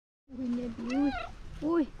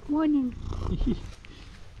Morning.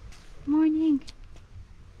 Morning.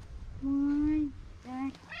 Morning.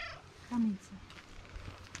 Come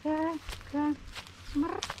inside. Come.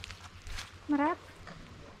 Mrap. Mrap.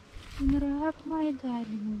 Mrap, my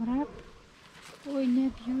darling. Mrap. Oh, a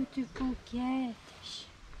beautiful catish.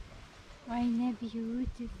 A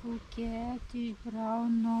beautiful catish.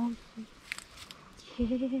 Brown nose.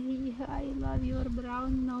 Yeah, I love your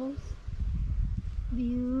brown nose.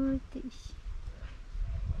 Beauty.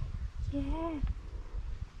 Yeah.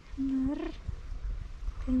 Knurr.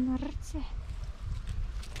 Knurrtje.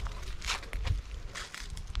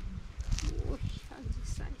 Oh, how's the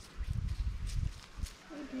size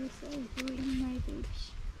doing, my baby?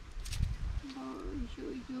 Oh,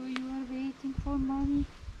 you are waiting for mommy.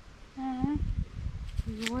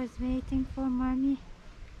 You was waiting for mommy.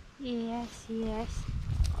 Yes, yes.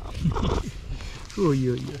 Oi,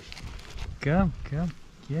 oi, oi. Come, come.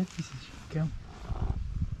 Get this. Come.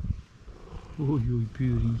 Oi, oi,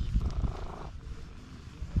 puring.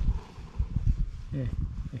 Hey,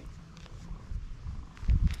 hey.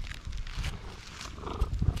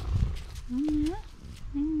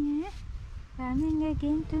 Coming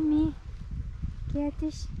again to me.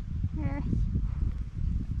 Catish.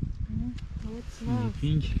 What smells?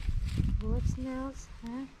 Sleeping. What smells?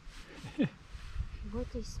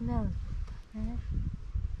 What is smell?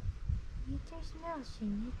 It smells.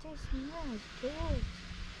 It smells good.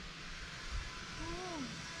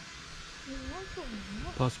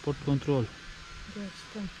 Passport control.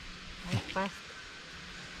 Geçtim. I passed.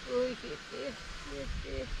 Oh,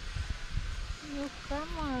 you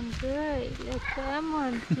come on, girl. Come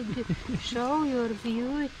on. Show your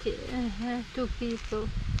beauty to people.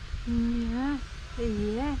 Yeah,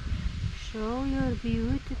 yeah. Show your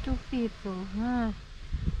beauty to people. Huh?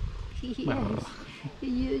 Yes.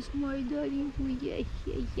 Yes, my darling. Yes,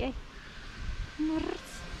 yes, yes.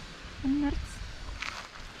 Nerds. Nerds.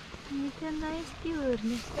 It's a nice pure.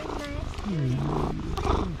 It's a nice pure.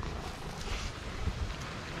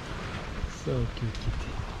 So cute,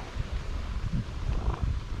 kitty.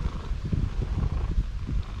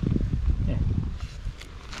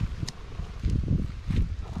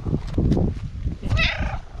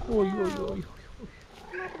 Oi, oi, oi.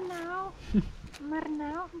 Maar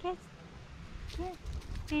now, get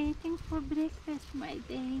waiting for breakfast, my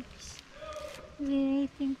babies.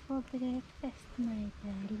 Waiting for breakfast, my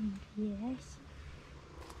darling. Yes.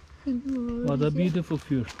 What a beautiful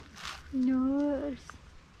fur. Yours.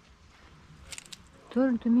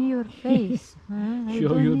 Turn to me your face.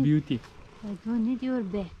 Show your beauty. I don't need your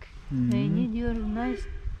back. I need your nice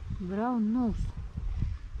brown nose.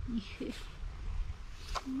 Yes.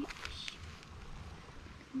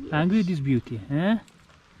 Angry this beauty, huh?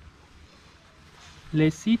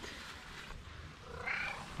 Let's sit.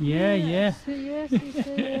 Yeah, yes, yeah. Yes, he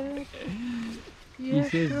said. He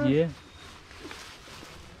says sure. yeah.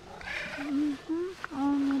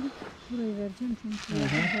 Onları buraya vereceğim çünkü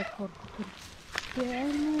burada korkutur.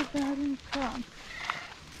 Gelme darling, come.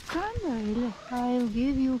 Come öyle. I'll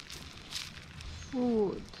give you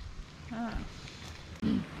food.